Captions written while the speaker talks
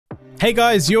Hey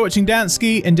guys, you're watching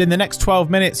Dansky, and in the next 12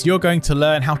 minutes you're going to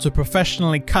learn how to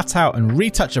professionally cut out and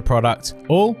retouch a product,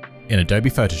 all in Adobe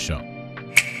Photoshop.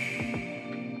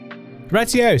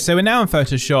 Rightio, so we're now in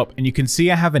Photoshop and you can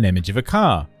see I have an image of a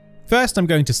car. First I'm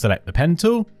going to select the pen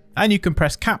tool, and you can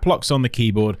press cap locks on the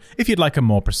keyboard if you'd like a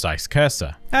more precise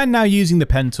cursor. And now using the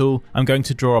pen tool, I'm going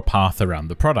to draw a path around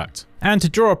the product. And to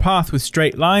draw a path with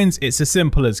straight lines, it's as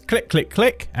simple as click, click,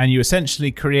 click, and you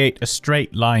essentially create a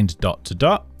straight lined dot to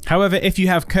dot. However, if you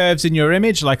have curves in your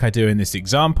image, like I do in this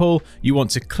example, you want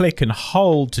to click and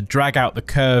hold to drag out the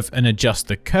curve and adjust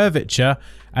the curvature.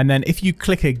 And then if you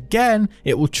click again,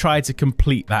 it will try to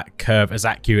complete that curve as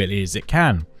accurately as it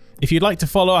can. If you'd like to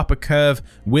follow up a curve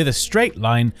with a straight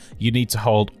line, you need to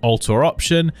hold Alt or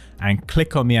Option and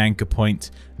click on the anchor point.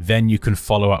 Then you can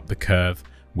follow up the curve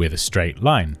with a straight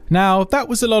line. Now, that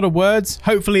was a lot of words.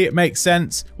 Hopefully it makes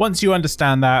sense. Once you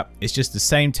understand that, it's just the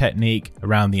same technique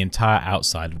around the entire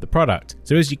outside of the product.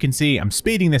 So as you can see, I'm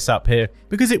speeding this up here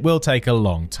because it will take a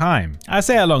long time. I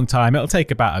say a long time, it'll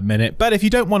take about a minute, but if you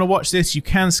don't want to watch this, you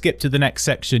can skip to the next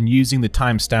section using the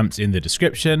timestamps in the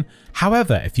description.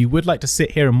 However, if you would like to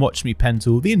sit here and watch me pen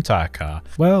tool the entire car,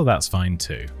 well, that's fine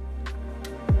too.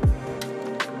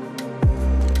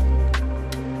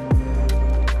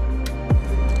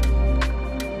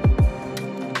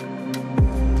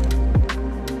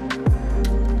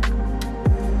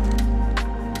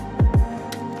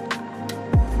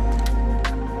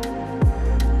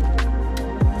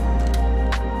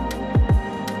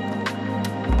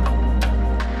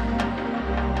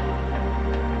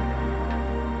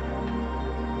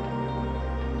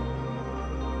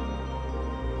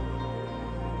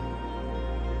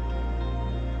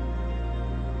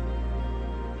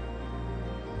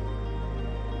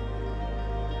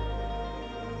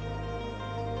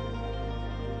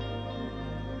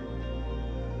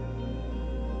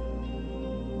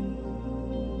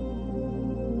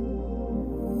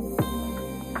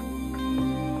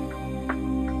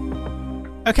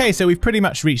 Okay, so we've pretty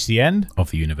much reached the end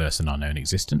of the universe and our known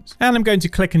existence, and I'm going to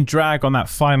click and drag on that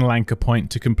final anchor point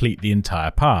to complete the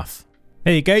entire path.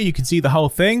 There you go, you can see the whole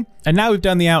thing, and now we've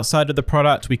done the outside of the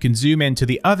product, we can zoom into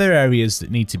the other areas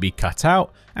that need to be cut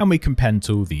out, and we can pen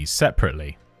tool these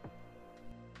separately.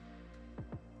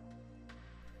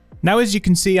 Now as you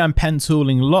can see, I'm pen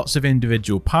tooling lots of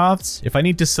individual paths. If I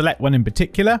need to select one in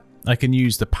particular, I can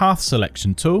use the path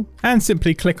selection tool and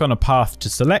simply click on a path to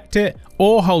select it,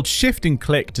 or hold shift and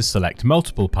click to select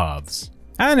multiple paths.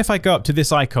 And if I go up to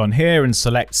this icon here and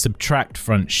select subtract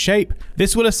front shape,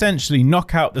 this will essentially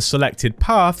knock out the selected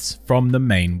paths from the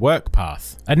main work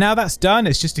path. And now that's done,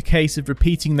 it's just a case of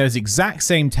repeating those exact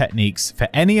same techniques for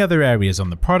any other areas on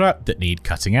the product that need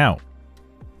cutting out.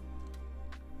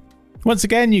 Once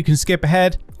again, you can skip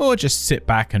ahead or just sit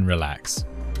back and relax.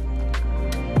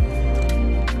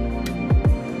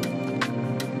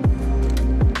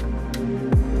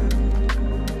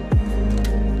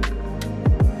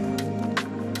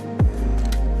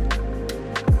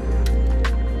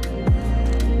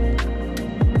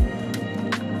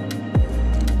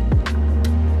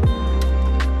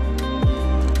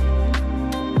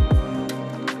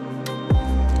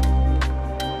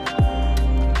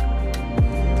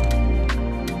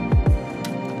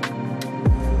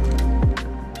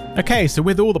 Okay, so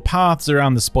with all the paths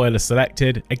around the spoiler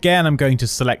selected, again I'm going to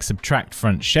select subtract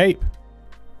front shape.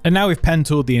 And now we've pen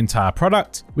tooled the entire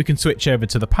product, we can switch over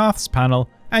to the paths panel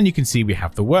and you can see we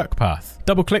have the work path.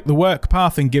 Double click the work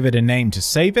path and give it a name to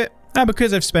save it. And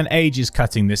because I've spent ages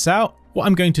cutting this out, what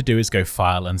I'm going to do is go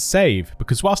file and save,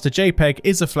 because whilst a JPEG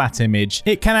is a flat image,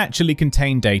 it can actually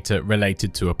contain data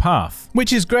related to a path.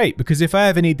 Which is great, because if I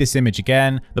ever need this image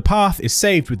again, the path is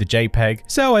saved with the JPEG,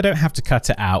 so I don't have to cut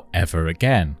it out ever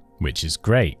again, which is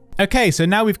great. Okay, so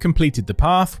now we've completed the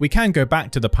path, we can go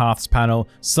back to the paths panel,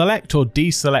 select or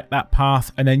deselect that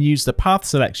path, and then use the path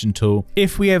selection tool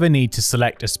if we ever need to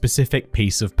select a specific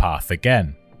piece of path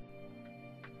again.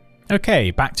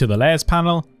 Okay, back to the layers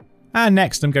panel. And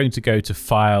next I'm going to go to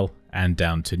File and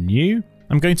down to New.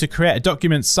 I'm going to create a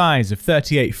document size of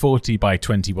 3840 by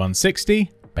 2160,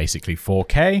 basically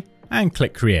 4K, and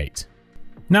click Create.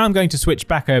 Now I'm going to switch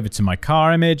back over to my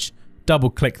car image, double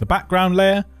click the background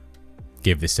layer,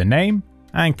 give this a name,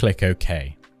 and click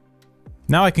OK.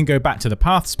 Now I can go back to the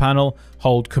Paths panel,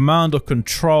 hold Command or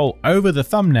Control over the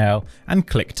thumbnail, and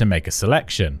click to make a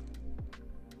selection.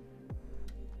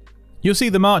 You'll see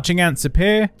the marching ants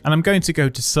appear, and I'm going to go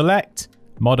to Select,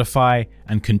 Modify,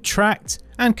 and contract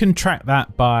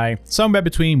that by somewhere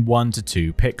between 1 to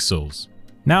 2 pixels.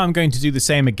 Now I'm going to do the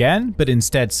same again, but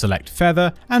instead select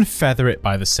feather and feather it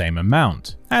by the same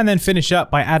amount. And then finish up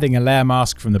by adding a layer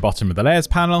mask from the bottom of the layers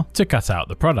panel to cut out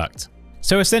the product.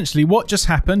 So essentially what just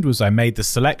happened was I made the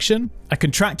selection, I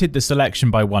contracted the selection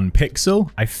by 1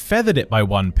 pixel, I feathered it by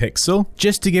 1 pixel,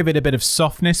 just to give it a bit of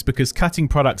softness, because cutting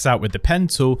products out with the pen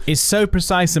tool is so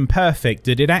precise and perfect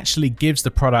that it actually gives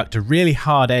the product a really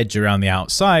hard edge around the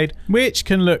outside, which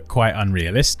can look quite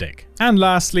unrealistic. And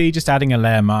lastly, just adding a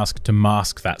layer mask to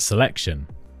mask that selection.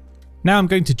 Now I'm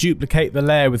going to duplicate the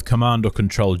layer with Command or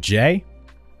Control J,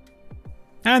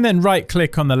 and then right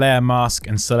click on the layer mask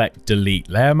and select Delete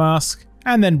Layer Mask,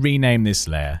 and then rename this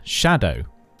layer Shadow.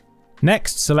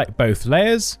 Next, select both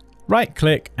layers, right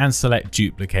click and select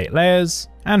Duplicate Layers,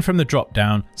 and from the drop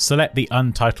down, select the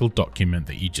untitled document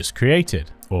that you just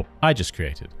created, or I just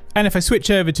created. And if I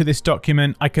switch over to this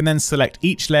document, I can then select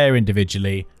each layer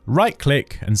individually, right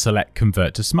click and select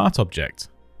Convert to Smart Object.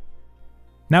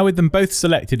 Now with them both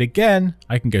selected again,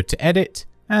 I can go to Edit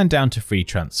and down to Free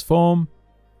Transform,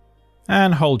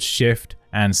 and hold Shift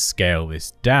and scale this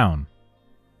down.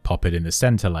 Pop it in the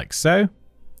center like so,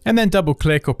 and then double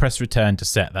click or press return to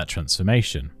set that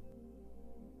transformation.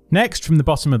 Next, from the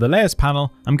bottom of the layers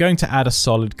panel, I'm going to add a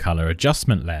solid color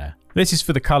adjustment layer. This is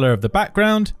for the color of the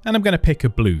background, and I'm going to pick a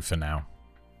blue for now.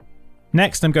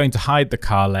 Next, I'm going to hide the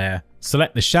car layer,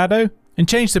 select the shadow, and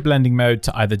change the blending mode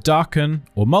to either darken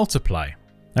or multiply.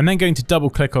 I'm then going to double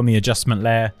click on the adjustment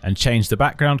layer and change the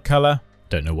background color.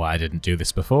 Don't know why I didn't do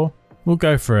this before. We'll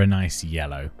go for a nice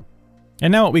yellow.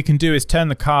 And now what we can do is turn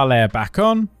the car layer back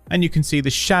on, and you can see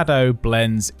the shadow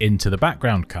blends into the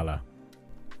background color.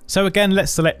 So again,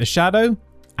 let's select the shadow,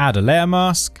 add a layer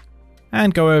mask,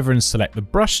 and go over and select the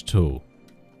brush tool.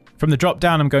 From the drop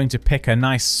down, I'm going to pick a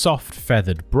nice soft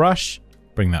feathered brush,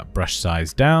 bring that brush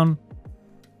size down,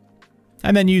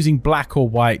 and then using black or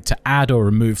white to add or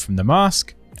remove from the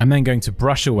mask, I'm then going to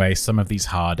brush away some of these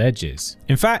hard edges.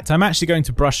 In fact, I'm actually going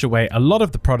to brush away a lot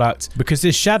of the product because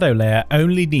this shadow layer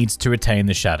only needs to retain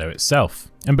the shadow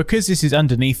itself. And because this is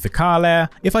underneath the car layer,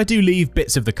 if I do leave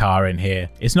bits of the car in here,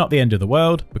 it's not the end of the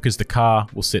world because the car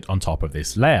will sit on top of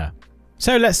this layer.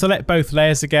 So let's select both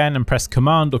layers again and press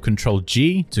Command or Control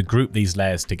G to group these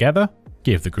layers together.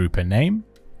 Give the group a name.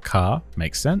 Car,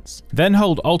 makes sense. Then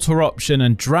hold Alt or Option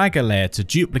and drag a layer to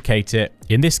duplicate it,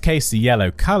 in this case the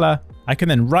yellow color. I can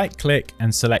then right click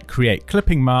and select Create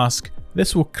Clipping Mask.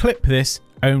 This will clip this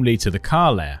only to the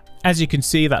car layer. As you can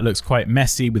see, that looks quite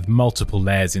messy with multiple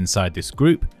layers inside this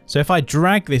group. So if I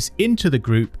drag this into the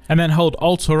group and then hold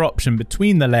Alt or Option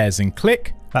between the layers and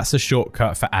click, that's a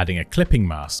shortcut for adding a clipping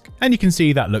mask. And you can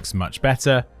see that looks much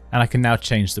better. And I can now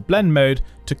change the blend mode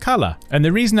to color. And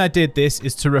the reason I did this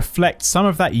is to reflect some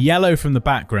of that yellow from the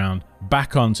background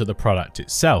back onto the product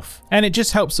itself. And it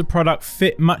just helps the product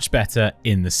fit much better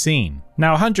in the scene.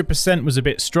 Now 100% was a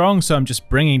bit strong, so I'm just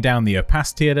bringing down the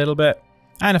opacity a little bit.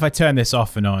 And if I turn this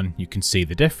off and on, you can see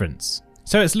the difference.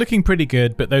 So it's looking pretty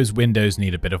good, but those windows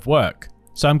need a bit of work.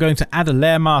 So I'm going to add a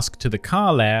layer mask to the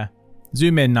car layer,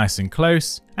 zoom in nice and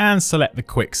close, and select the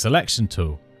quick selection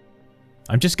tool.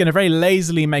 I'm just going to very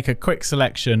lazily make a quick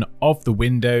selection of the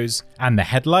windows and the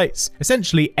headlights,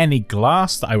 essentially any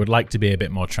glass that I would like to be a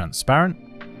bit more transparent.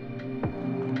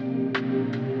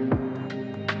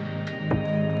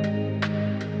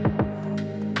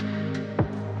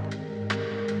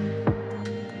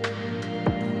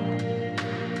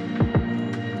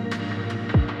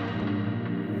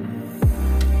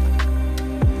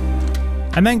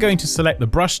 I'm then going to select the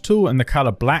brush tool and the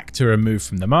color black to remove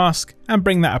from the mask and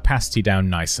bring that opacity down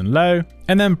nice and low,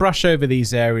 and then brush over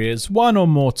these areas one or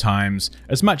more times,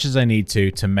 as much as I need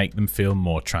to make them feel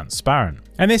more transparent.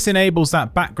 And this enables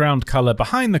that background color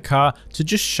behind the car to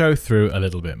just show through a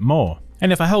little bit more.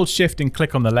 And if I hold Shift and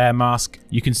click on the layer mask,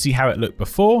 you can see how it looked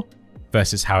before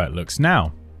versus how it looks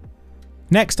now.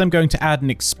 Next, I'm going to add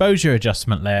an exposure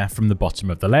adjustment layer from the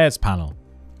bottom of the layers panel.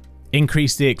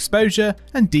 Increase the exposure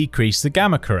and decrease the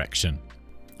gamma correction.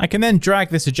 I can then drag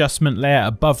this adjustment layer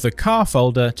above the car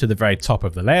folder to the very top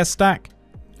of the layer stack,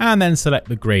 and then select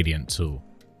the gradient tool.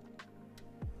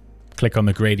 Click on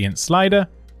the gradient slider,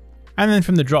 and then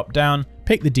from the drop down,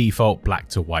 pick the default black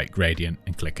to white gradient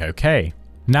and click OK.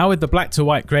 Now with the black to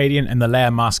white gradient and the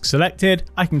layer mask selected,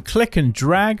 I can click and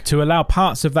drag to allow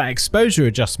parts of that exposure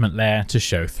adjustment layer to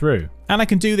show through. And I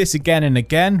can do this again and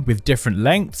again with different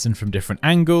lengths and from different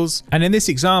angles. And in this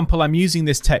example, I'm using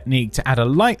this technique to add a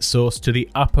light source to the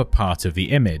upper part of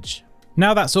the image.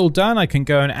 Now that's all done, I can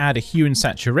go and add a hue and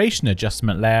saturation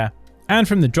adjustment layer. And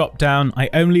from the drop down, I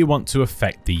only want to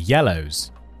affect the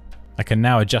yellows. I can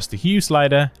now adjust the hue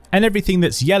slider, and everything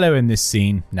that's yellow in this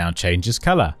scene now changes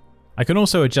color. I can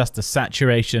also adjust the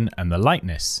saturation and the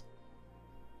lightness.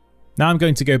 Now I'm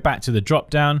going to go back to the drop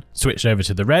down, switch over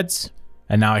to the reds,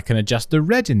 and now I can adjust the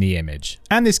red in the image.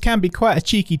 And this can be quite a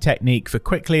cheeky technique for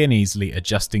quickly and easily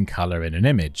adjusting color in an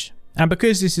image. And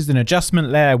because this is an adjustment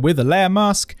layer with a layer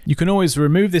mask, you can always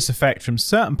remove this effect from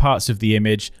certain parts of the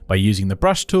image by using the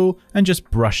brush tool and just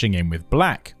brushing in with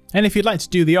black. And if you'd like to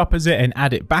do the opposite and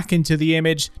add it back into the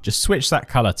image, just switch that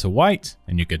color to white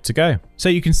and you're good to go. So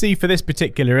you can see for this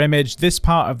particular image, this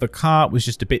part of the car was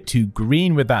just a bit too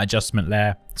green with that adjustment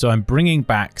layer. So I'm bringing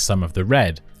back some of the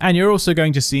red. And you're also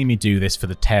going to see me do this for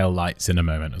the tail lights in a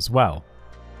moment as well.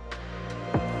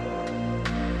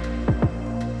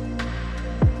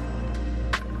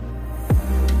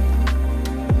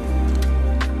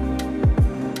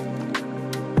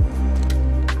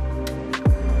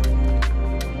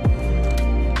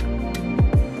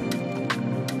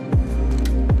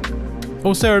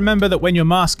 Also remember that when you're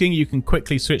masking, you can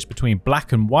quickly switch between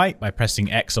black and white by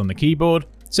pressing X on the keyboard.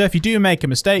 So if you do make a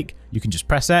mistake, you can just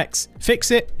press X, fix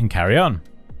it, and carry on.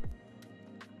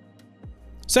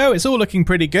 So it's all looking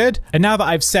pretty good, and now that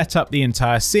I've set up the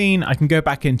entire scene, I can go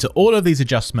back into all of these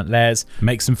adjustment layers,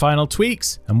 make some final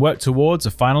tweaks, and work towards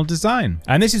a final design.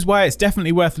 And this is why it's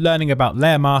definitely worth learning about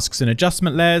layer masks and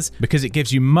adjustment layers, because it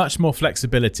gives you much more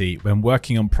flexibility when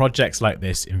working on projects like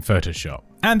this in Photoshop.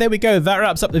 And there we go, that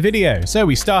wraps up the video. So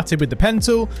we started with the pen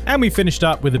tool and we finished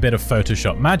up with a bit of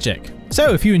Photoshop magic.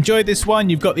 So if you enjoyed this one,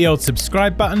 you've got the old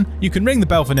subscribe button, you can ring the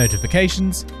bell for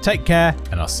notifications. Take care,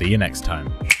 and I'll see you next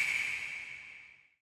time.